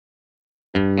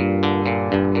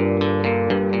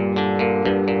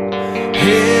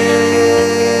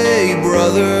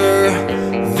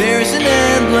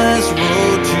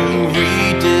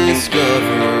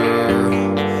discover.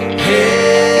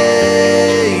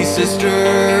 Hey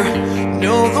sister,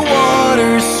 know the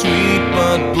water's sweet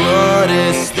but blood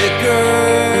is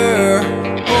thicker.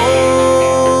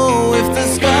 Oh, if the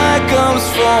sky comes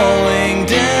falling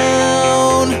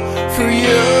down for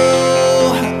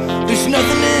you, there's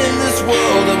nothing in this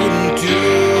world I wouldn't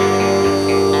do.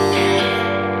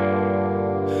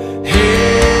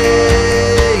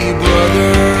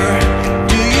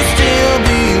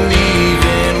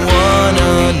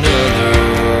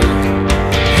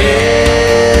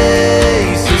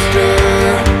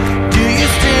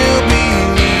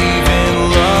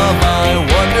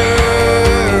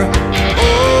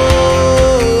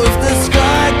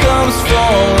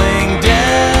 Falling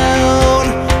down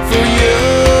for you,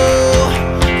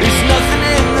 there's nothing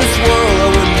in this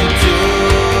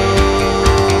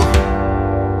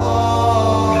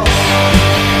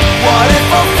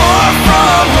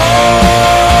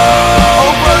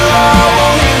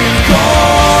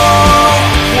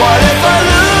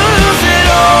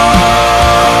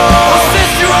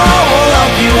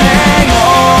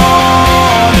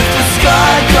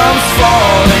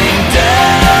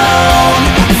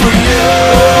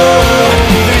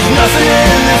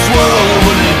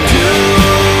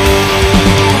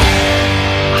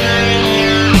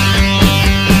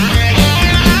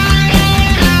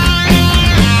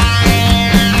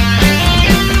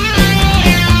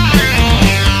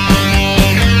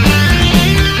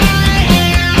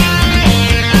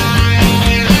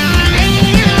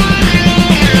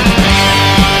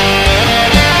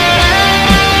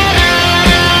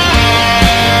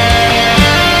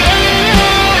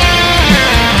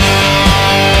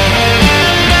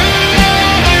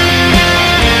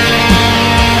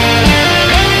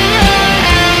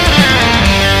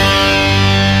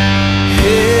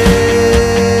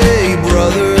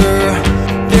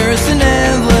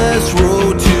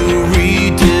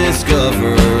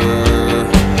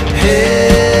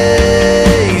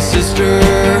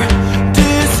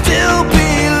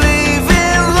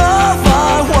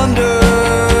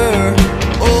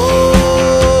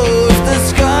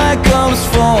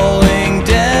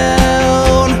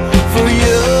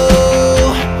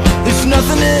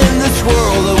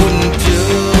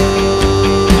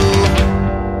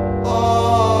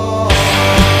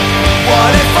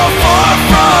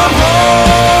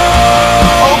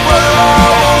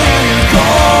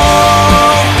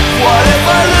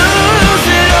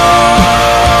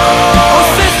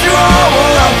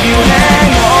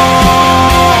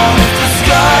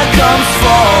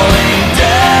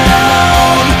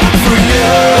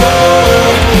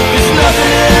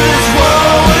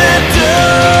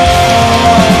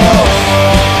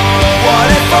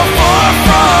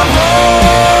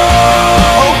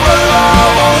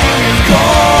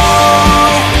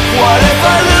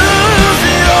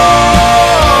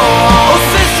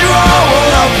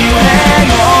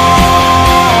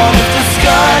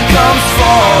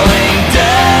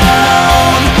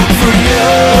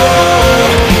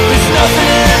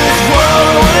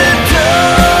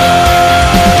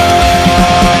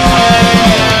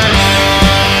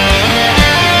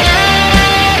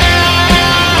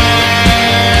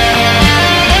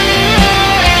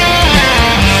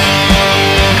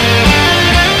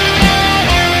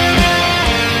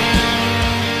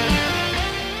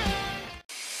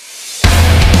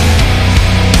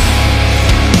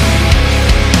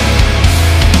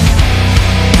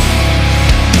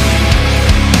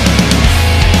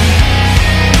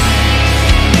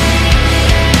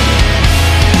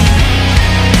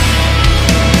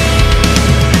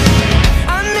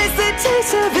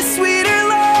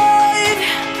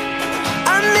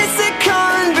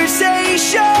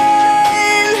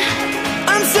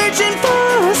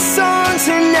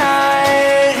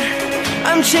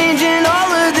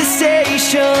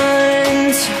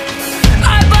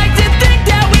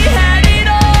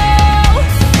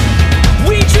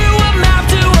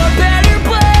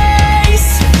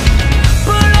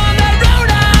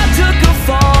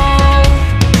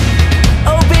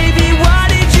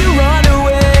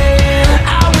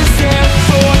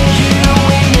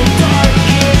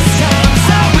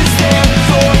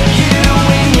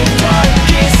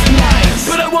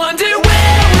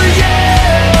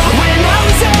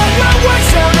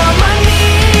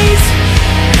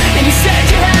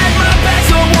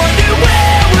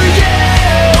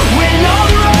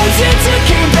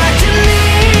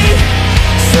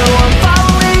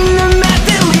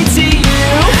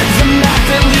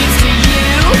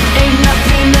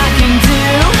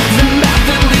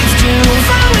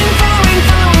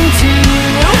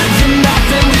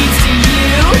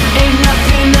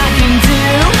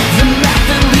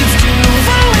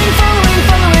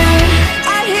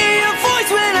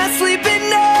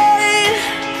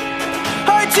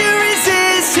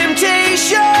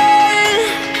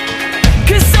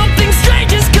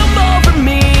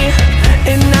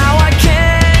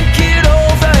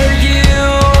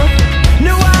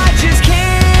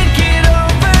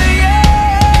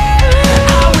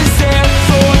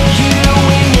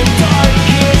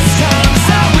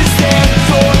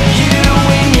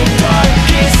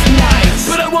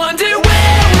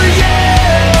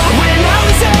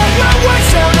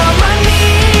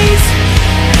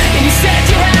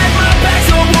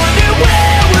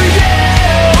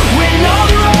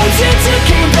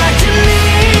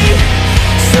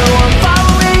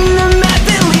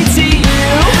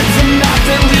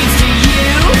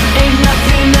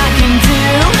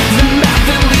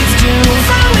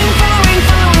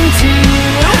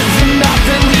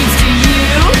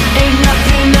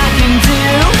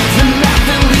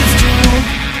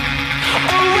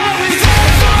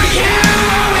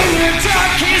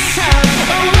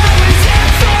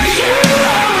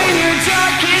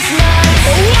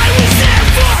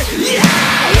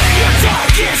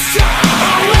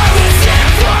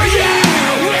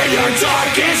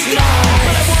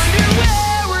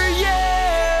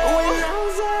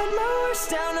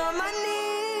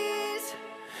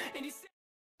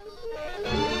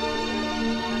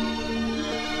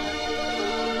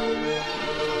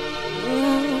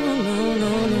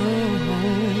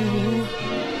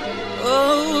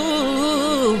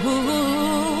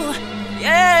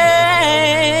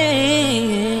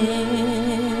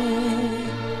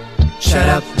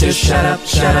just shut up,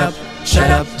 shut up, shut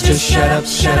up, just shut up,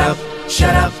 shut up,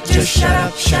 shut up, just shut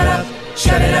up, shut up,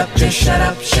 shut it up, just shut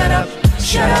up, shut up,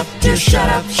 shut up, just shut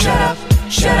up, shut up,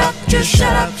 shut up, just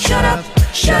shut up, shut up,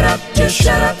 shut up, just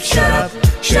shut up, shut up,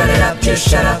 shut it up, just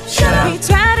shut up, shut up. We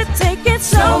try to take it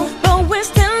slow, but we're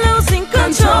still losing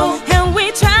control, and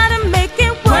we try to make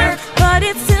it work, but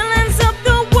it still ends up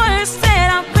the worst. That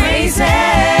I'm crazy.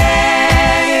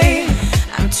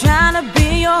 I'm trying to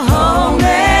be your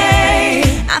homie.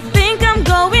 I think I'm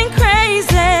going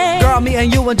crazy. Girl, me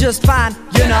and you were just fine,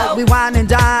 you know. We wine and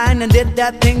dine and did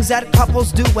that things that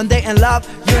couples do when they in love,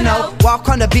 you know. Walk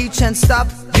on the beach and stuff,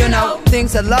 you know.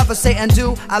 Things that lovers say and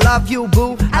do. I love you,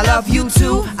 boo, I love you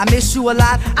too. I miss you a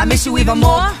lot, I miss you even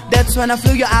more. That's when I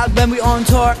flew you out when we on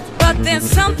tour. But then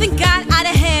something got out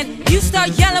of hand. You start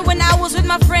yelling when I was with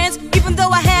my friends, even though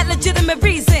I had legitimate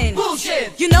reason.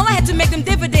 Bullshit. You know I had to make them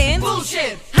dividends.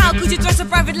 Bullshit. How could you trust our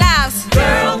private lives?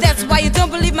 Girl, that's why you don't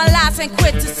believe my lies and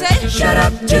quit to say shut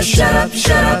up, just shut up,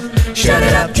 shut up, shut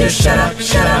it up, just shut up,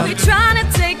 shut up. we trying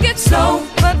to take it slow,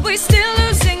 but we're still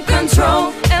losing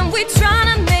control, and we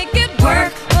trying to make it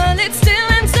work, but it still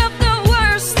ends up the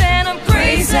worst. And I'm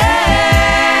crazy.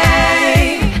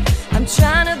 I'm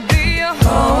trying to be your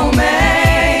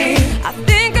homie. I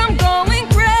think I'm going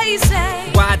crazy.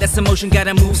 Why does emotion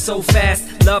gotta move so fast?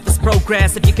 Love is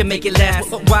progress if you can make it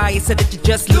last. But why is it that you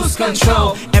just lose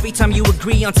control every time you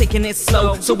agree on taking it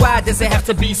slow? So why does it have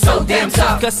to be so damn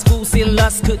tough? Cause fools in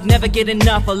lust could never get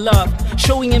enough of love.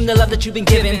 Showing him the love that you've been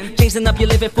given, changing up your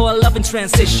living for a loving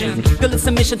transition. Building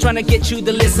submission, trying to get you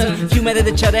to listen. You mad at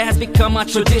each other has become our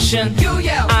tradition. You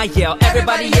yell, I yell,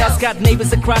 everybody else got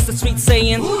neighbors across the street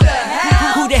saying, who the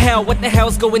hell? who the hell, what the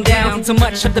hell's going down? Too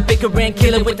much of the bickering,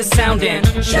 kill it with the sound and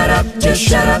Shut up, just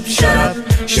shut up, shut up,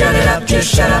 shut it up,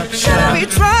 just shut up, shut up. We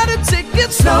try to take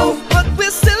it slow, but we're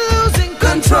still losing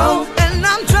control, and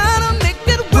I'm trying to make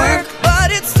it work,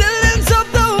 but it still ends up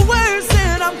the worst.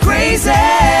 And I'm crazy,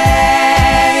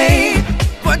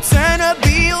 pretend to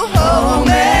be your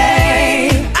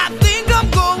homie. I think I'm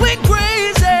going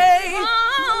crazy.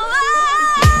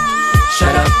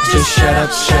 Shut up, just shut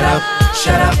up, shut up,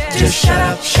 shut up, just shut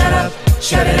up, shut up,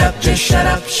 shut it up, just shut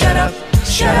up, shut up,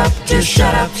 shut up, just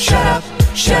shut up, shut up,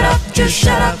 shut up, just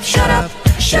shut up, shut up,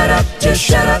 shut up, just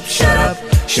shut up, shut up,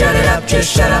 shut it up,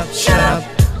 just shut up, shut up.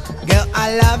 Girl,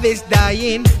 our love is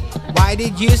dying. Why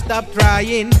did you stop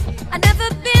trying? I never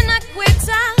been a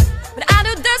quitter, but I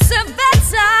do deserve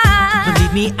better.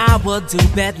 believe me, I will do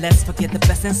bad. Let's forget the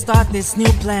past and start this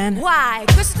new plan. Why?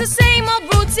 Cause the same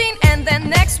old routine, and then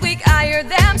next week I hear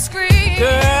them scream.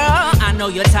 Girl, I know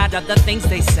you're tired of the things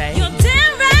they say. You're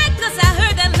damn right, cause I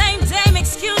heard that lame dame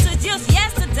excuses just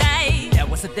yesterday. That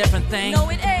was a different thing. No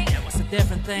it ain't. That was a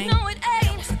different thing. No it ain't.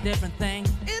 That was a different thing.